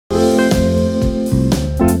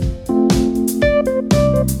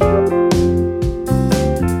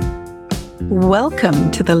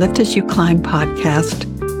Welcome to the Lift As You Climb podcast,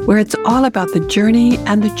 where it's all about the journey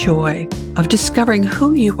and the joy of discovering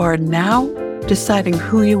who you are now, deciding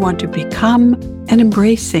who you want to become, and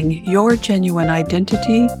embracing your genuine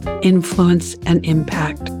identity, influence, and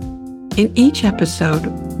impact. In each episode,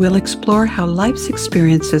 we'll explore how life's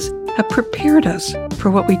experiences have prepared us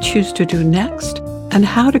for what we choose to do next and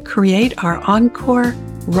how to create our encore,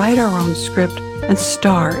 write our own script, and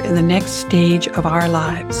star in the next stage of our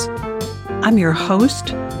lives. I'm your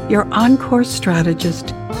host, your encore strategist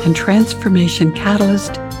and transformation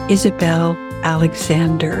catalyst, Isabel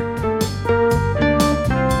Alexander.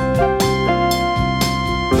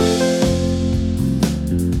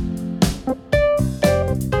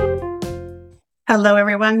 Hello,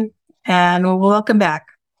 everyone, and welcome back.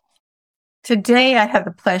 Today, I have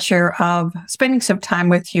the pleasure of spending some time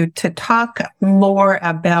with you to talk more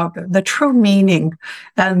about the true meaning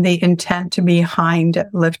and the intent behind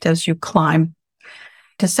Lift As You Climb.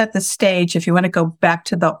 To set the stage, if you want to go back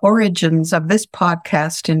to the origins of this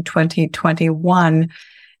podcast in 2021,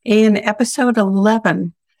 in episode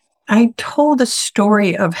 11, I told a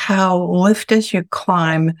story of how Lift As You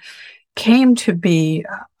Climb came to be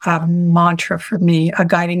a mantra for me, a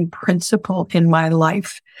guiding principle in my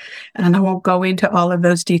life. And I won't go into all of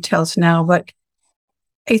those details now, but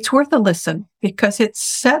it's worth a listen because it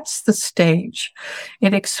sets the stage.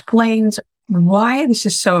 It explains why this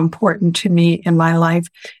is so important to me in my life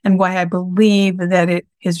and why I believe that it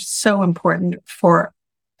is so important for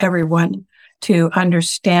everyone to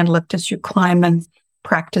understand Lift As You Climb and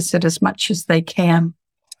practice it as much as they can.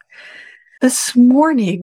 This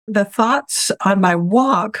morning, the thoughts on my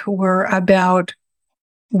walk were about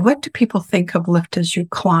what do people think of Lift As You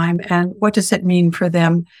Climb and what does it mean for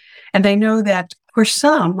them? And I know that for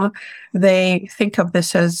some, they think of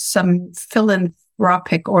this as some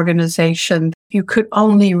philanthropic organization. You could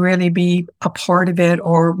only really be a part of it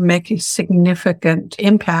or make a significant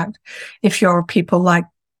impact if you're people like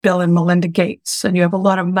Bill and Melinda Gates, and you have a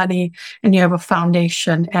lot of money, and you have a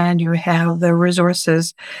foundation, and you have the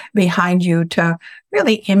resources behind you to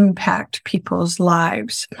really impact people's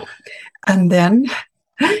lives. And then,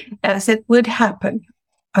 as it would happen,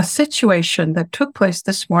 a situation that took place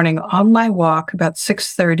this morning on my walk about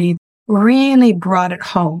 6:30 really brought it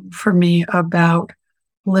home for me about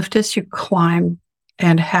Lift As You Climb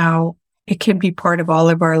and how it can be part of all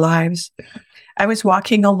of our lives. I was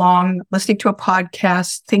walking along, listening to a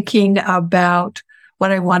podcast, thinking about what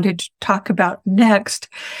I wanted to talk about next.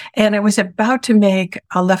 And I was about to make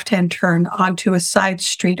a left-hand turn onto a side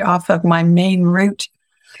street off of my main route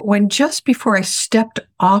when just before I stepped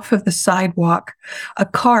off of the sidewalk, a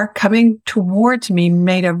car coming towards me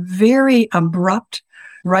made a very abrupt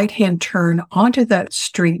right-hand turn onto that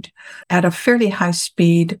street at a fairly high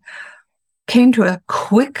speed, came to a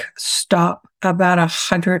quick stop about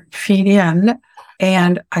 100 feet in,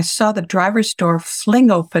 and I saw the driver's door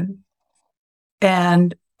fling open,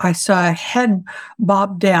 and I saw a head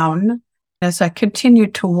bob down as I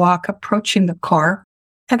continued to walk, approaching the car.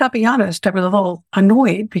 And I'll be honest, I was a little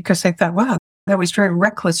annoyed because I thought, wow, that was very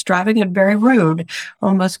reckless driving and very rude,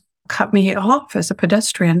 almost cut me off as a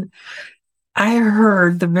pedestrian. I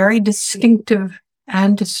heard the very distinctive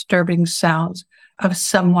and disturbing sounds of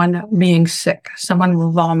someone being sick,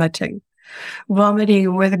 someone vomiting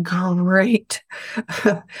with great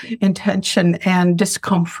intention and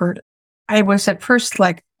discomfort. I was at first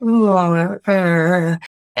like, and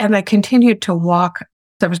I continued to walk.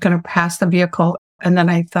 I was going to pass the vehicle. And then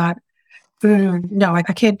I thought, no, I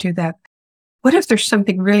can't do that. What if there's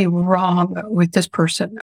something really wrong with this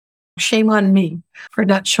person? Shame on me for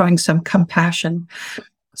not showing some compassion.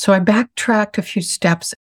 So I backtracked a few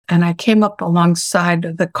steps and I came up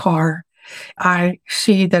alongside the car. I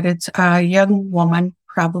see that it's a young woman,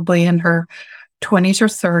 probably in her 20s or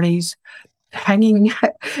 30s, hanging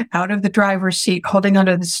out of the driver's seat, holding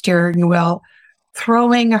onto the steering wheel,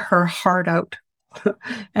 throwing her heart out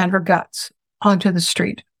and her guts onto the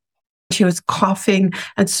street. She was coughing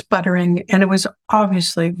and sputtering, and it was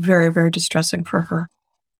obviously very, very distressing for her.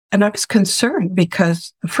 And I was concerned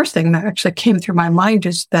because the first thing that actually came through my mind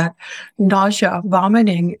is that nausea,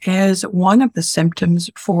 vomiting is one of the symptoms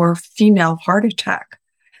for female heart attack.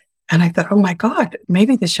 And I thought, oh my God,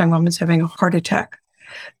 maybe this young woman's having a heart attack.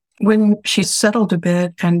 When she settled a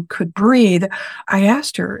bit and could breathe, I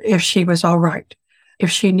asked her if she was all right,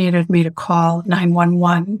 if she needed me to call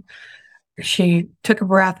 911. She took a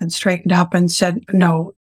breath and straightened up and said,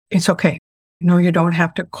 no, it's okay. No, you don't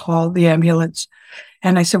have to call the ambulance.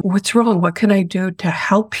 And I said, what's wrong? What can I do to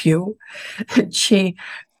help you? And she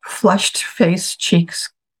flushed face,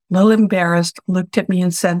 cheeks, a little embarrassed, looked at me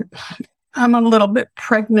and said, I'm a little bit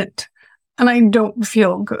pregnant. and I don't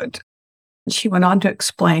feel good. She went on to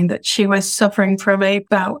explain that she was suffering from a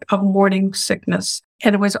bout of morning sickness,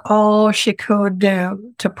 and it was all she could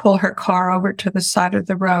do to pull her car over to the side of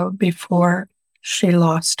the road before she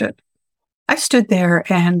lost it. I stood there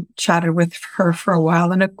and chatted with her for a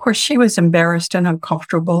while, and of course she was embarrassed and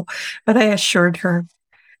uncomfortable, but I assured her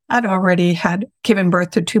I'd already had given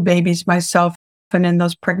birth to 2 babies myself, and in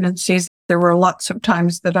those pregnancies, there were lots of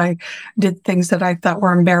times that I did things that I thought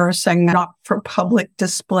were embarrassing, not for public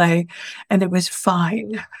display, and it was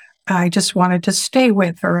fine. I just wanted to stay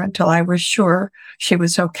with her until I was sure she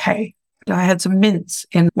was okay. I had some mints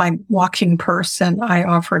in my walking purse, and I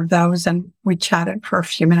offered those, and we chatted for a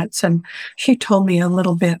few minutes, and she told me a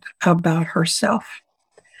little bit about herself.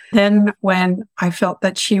 Then when I felt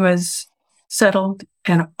that she was settled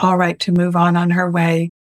and all right to move on her way,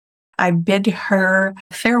 I bid her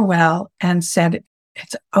farewell and said,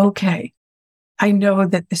 "It's okay. I know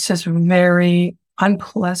that this is very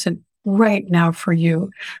unpleasant right now for you,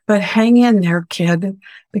 but hang in there, kid,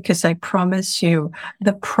 because I promise you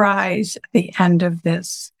the prize at the end of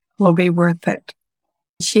this will be worth it."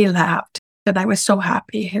 She laughed, and I was so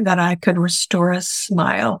happy that I could restore a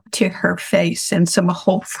smile to her face and some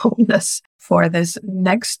hopefulness for this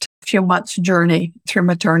next few months' journey through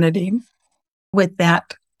maternity. With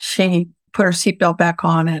that, she put her seatbelt back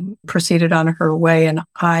on and proceeded on her way, and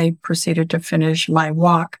I proceeded to finish my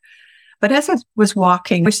walk. But as I was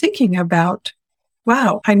walking, I was thinking about,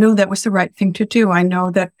 wow, I know that was the right thing to do. I know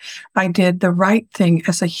that I did the right thing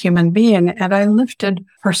as a human being, and I lifted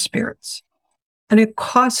her spirits. And it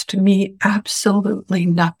cost me absolutely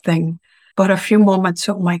nothing but a few moments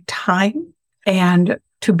of my time and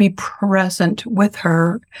to be present with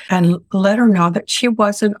her and let her know that she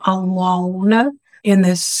wasn't alone in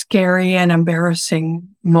this scary and embarrassing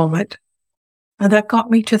moment. And that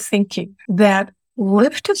got me to thinking that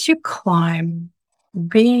lift as you climb,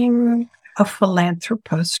 being a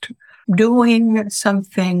philanthropist, doing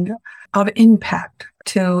something of impact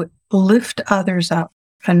to lift others up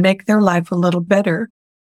and make their life a little better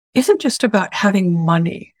isn't just about having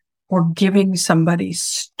money or giving somebody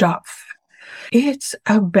stuff. It's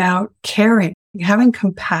about caring, having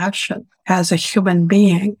compassion as a human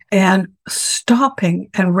being, and stopping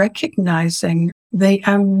and recognizing the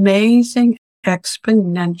amazing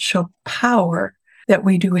exponential power that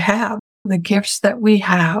we do have, the gifts that we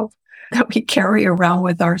have, that we carry around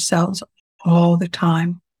with ourselves all the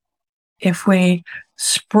time. If we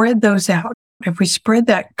spread those out, if we spread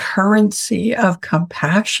that currency of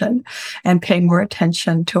compassion and pay more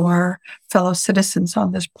attention to our fellow citizens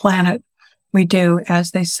on this planet, we do,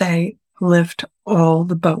 as they say, lift all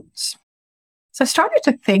the boats. So I started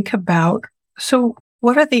to think about, so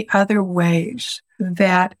what are the other ways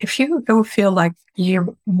that if you don't feel like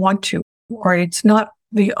you want to, or it's not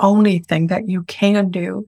the only thing that you can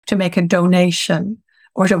do to make a donation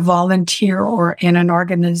or to volunteer or in an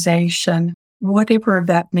organization, whatever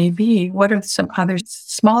that may be, what are some other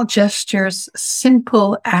small gestures,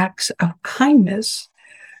 simple acts of kindness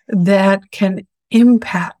that can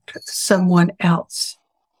impact someone else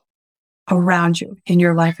around you in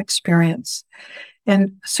your life experience?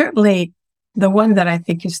 And certainly the one that I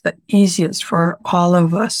think is the easiest for all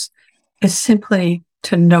of us is simply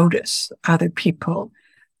to notice other people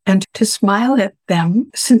and to smile at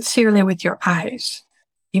them sincerely with your eyes.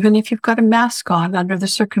 Even if you've got a mask on under the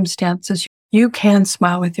circumstances, you can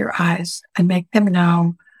smile with your eyes and make them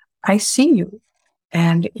know, I see you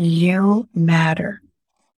and you matter.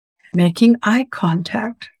 Making eye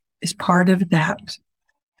contact is part of that.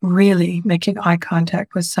 Really making eye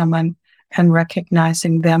contact with someone and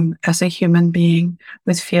recognizing them as a human being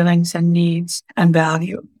with feelings and needs and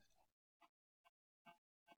value.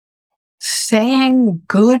 Saying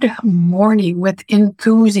good morning with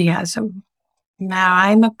enthusiasm. Now,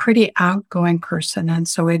 I'm a pretty outgoing person, and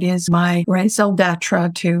so it is my raison d'etre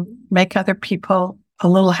to make other people a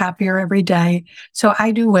little happier every day. So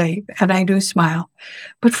I do wave and I do smile.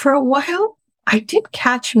 But for a while, I did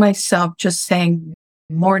catch myself just saying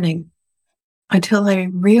morning until I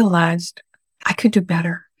realized I could do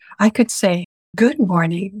better. I could say good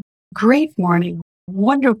morning, great morning,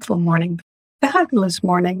 wonderful morning, fabulous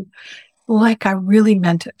morning, like I really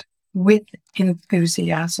meant it with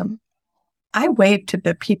enthusiasm. I waved to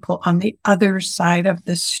the people on the other side of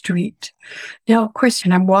the street. Now, of course,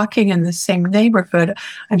 when I'm walking in the same neighborhood,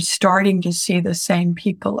 I'm starting to see the same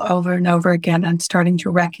people over and over again. I'm starting to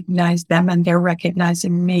recognize them and they're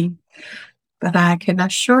recognizing me. But I can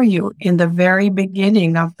assure you, in the very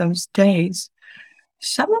beginning of those days,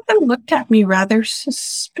 some of them looked at me rather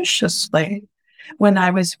suspiciously when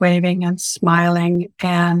I was waving and smiling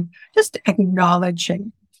and just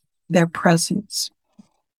acknowledging their presence.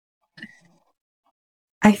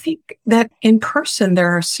 I think that in person,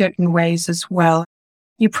 there are certain ways as well.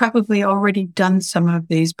 You probably already done some of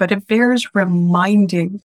these, but it bears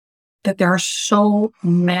reminding that there are so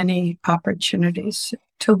many opportunities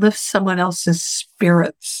to lift someone else's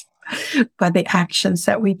spirits by the actions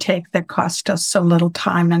that we take that cost us so little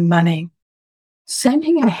time and money.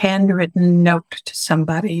 Sending a handwritten note to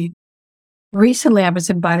somebody. Recently, I was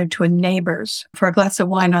invited to a neighbor's for a glass of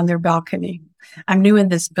wine on their balcony. I'm new in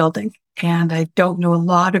this building, and I don't know a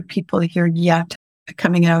lot of people here yet.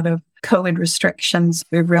 Coming out of COVID restrictions,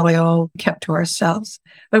 we really all kept to ourselves.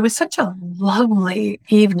 But it was such a lovely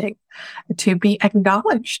evening to be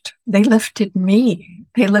acknowledged. They lifted me.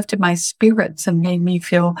 They lifted my spirits and made me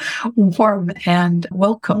feel warm and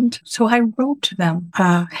welcomed. So I wrote them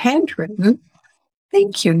a handwritten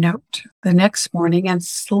thank you note the next morning and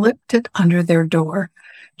slipped it under their door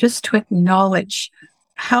just to acknowledge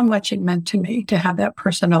how much it meant to me to have that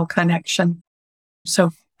personal connection.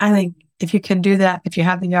 So I think if you can do that, if you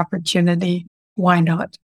have the opportunity, why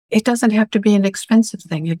not? It doesn't have to be an expensive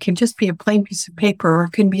thing. It can just be a plain piece of paper, or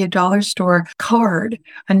it can be a dollar store card,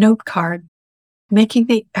 a note card. Making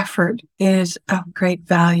the effort is of great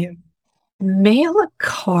value. Mail a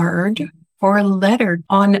card or a letter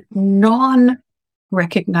on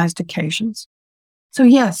non-recognized occasions. So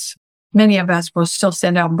yes, many of us will still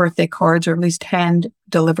send out birthday cards, or at least hand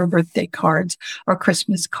deliver birthday cards or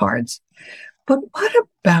Christmas cards. But what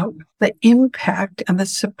about the impact and the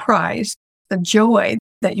surprise, the joy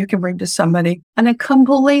that you can bring to somebody on a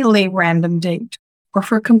completely random date or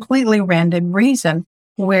for a completely random reason,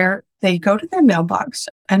 where they go to their mailbox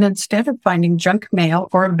and instead of finding junk mail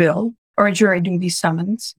or a bill or a jury duty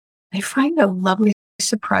summons, they find a lovely,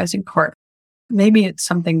 surprising card. Maybe it's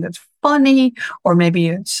something that's funny, or maybe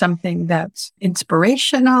it's something that's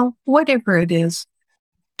inspirational. Whatever it is,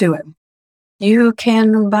 do it. You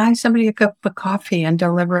can buy somebody a cup of coffee and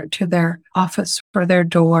deliver it to their office or their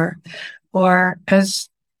door. Or, as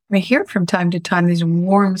we hear from time to time, these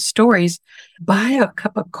warm stories, buy a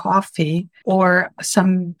cup of coffee or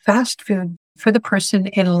some fast food for the person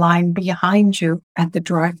in line behind you at the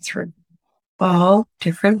drive-thru. All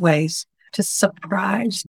different ways to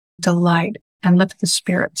surprise, delight, and lift the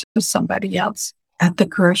spirits of somebody else. At the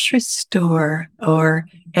grocery store or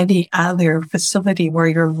any other facility where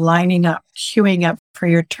you're lining up, queuing up for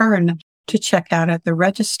your turn to check out at the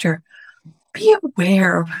register, be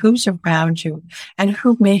aware of who's around you and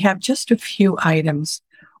who may have just a few items,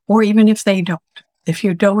 or even if they don't. If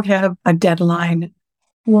you don't have a deadline,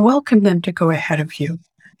 welcome them to go ahead of you.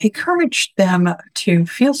 Encourage them to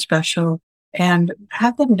feel special and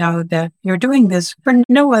have them know that you're doing this for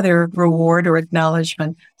no other reward or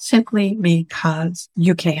acknowledgement, simply because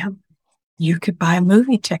you can. You could buy a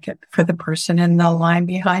movie ticket for the person in the line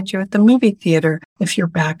behind you at the movie theater if you're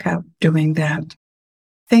back out doing that.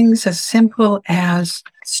 Things as simple as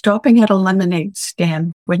stopping at a lemonade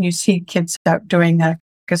stand when you see kids out doing that,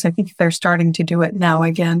 because I think they're starting to do it now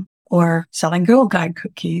again, or selling Girl Guide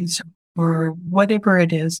cookies or whatever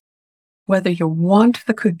it is. Whether you want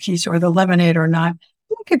the cookies or the lemonade or not,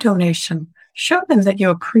 make a donation. Show them that you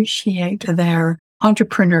appreciate their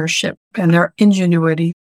entrepreneurship and their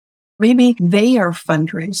ingenuity. Maybe they are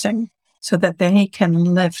fundraising so that they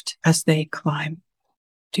can lift as they climb.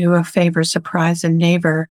 Do a favor, surprise a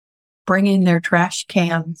neighbor, bring in their trash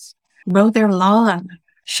cans, mow their lawn,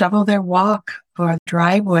 shovel their walk or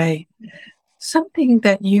driveway. Something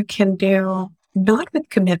that you can do not with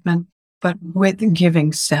commitment, but with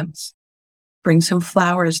giving sense. Bring some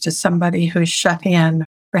flowers to somebody who's shut in,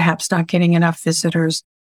 perhaps not getting enough visitors,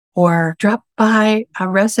 or drop by a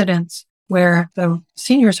residence where the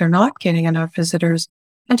seniors are not getting enough visitors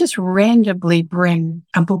and just randomly bring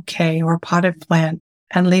a bouquet or a potted plant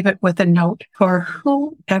and leave it with a note for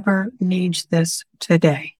whoever needs this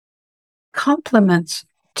today. Compliments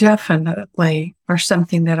definitely are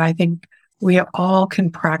something that I think we all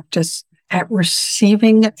can practice at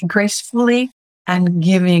receiving gracefully and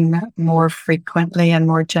giving more frequently and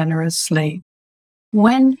more generously.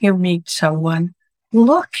 When you meet someone,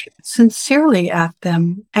 look sincerely at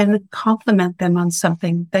them and compliment them on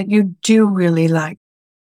something that you do really like.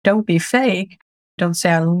 Don't be fake. Don't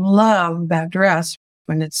say, I love that dress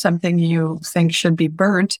when it's something you think should be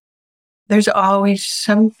burnt. There's always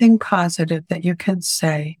something positive that you can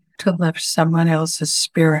say to lift someone else's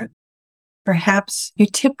spirit. Perhaps you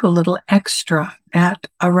tip a little extra at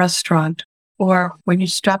a restaurant, or when you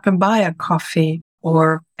stop and buy a coffee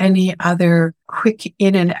or any other quick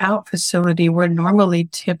in and out facility where normally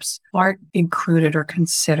tips aren't included or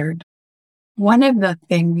considered. One of the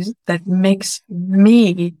things that makes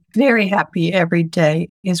me very happy every day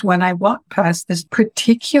is when I walk past this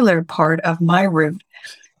particular part of my route.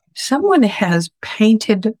 Someone has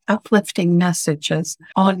painted uplifting messages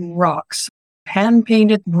on rocks, hand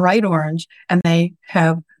painted bright orange, and they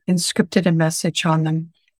have inscripted a message on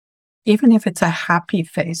them. Even if it's a happy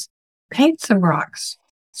face, paint some rocks,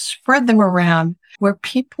 spread them around where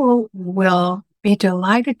people will be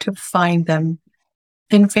delighted to find them.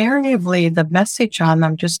 Invariably, the message on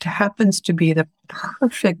them just happens to be the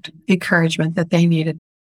perfect encouragement that they needed.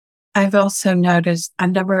 I've also noticed a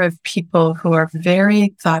number of people who are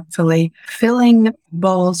very thoughtfully filling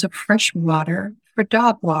bowls of fresh water for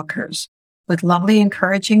dog walkers with lovely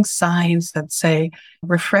encouraging signs that say,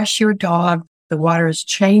 refresh your dog. The water is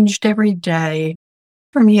changed every day.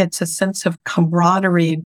 For me, it's a sense of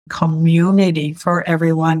camaraderie, community for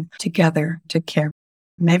everyone together to care.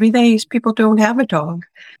 Maybe these people don't have a dog.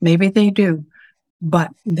 Maybe they do.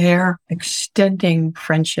 But they're extending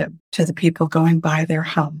friendship to the people going by their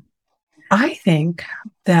home. I think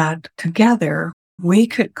that together we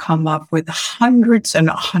could come up with hundreds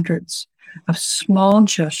and hundreds of small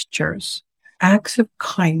gestures, acts of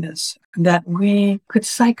kindness that we could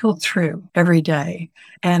cycle through every day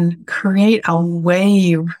and create a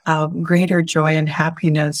wave of greater joy and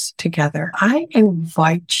happiness together. I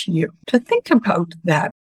invite you to think about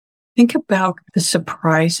that. Think about the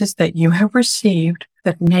surprises that you have received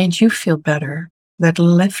that made you feel better, that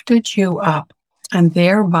lifted you up, and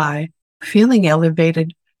thereby feeling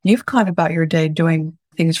elevated. You've gone about your day doing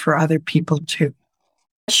things for other people too.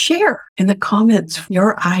 Share in the comments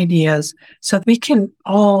your ideas so that we can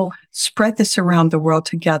all spread this around the world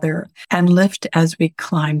together and lift as we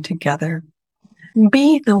climb together.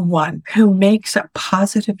 Be the one who makes a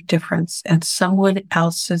positive difference in someone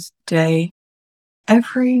else's day.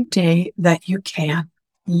 Every day that you can,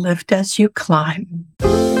 lift as you climb.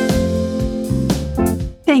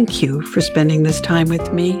 Thank you for spending this time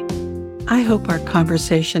with me. I hope our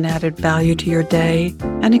conversation added value to your day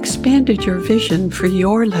and expanded your vision for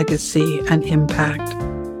your legacy and impact.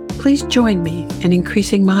 Please join me in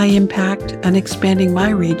increasing my impact and expanding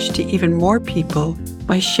my reach to even more people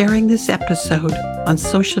by sharing this episode on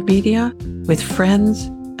social media with friends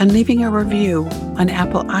and leaving a review on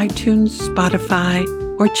Apple iTunes, Spotify,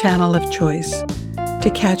 or channel of choice. To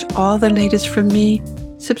catch all the latest from me,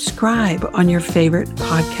 subscribe on your favorite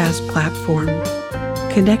podcast platform.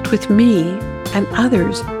 Connect with me and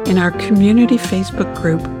others in our community Facebook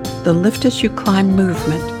group, the Lift As You Climb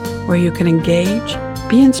Movement, where you can engage,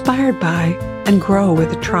 be inspired by, and grow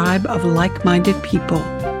with a tribe of like-minded people.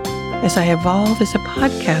 As I evolve as a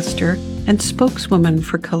podcaster and spokeswoman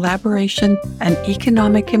for collaboration and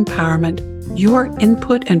economic empowerment, your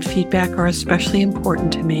input and feedback are especially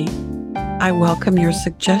important to me. I welcome your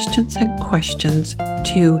suggestions and questions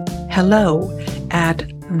to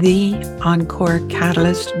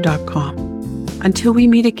hello@theencorecatalyst.com. Until we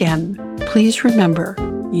meet again, please remember,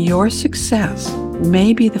 your success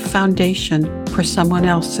may be the foundation for someone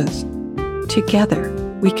else's. Together,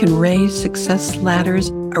 we can raise success ladders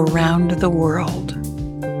around the world.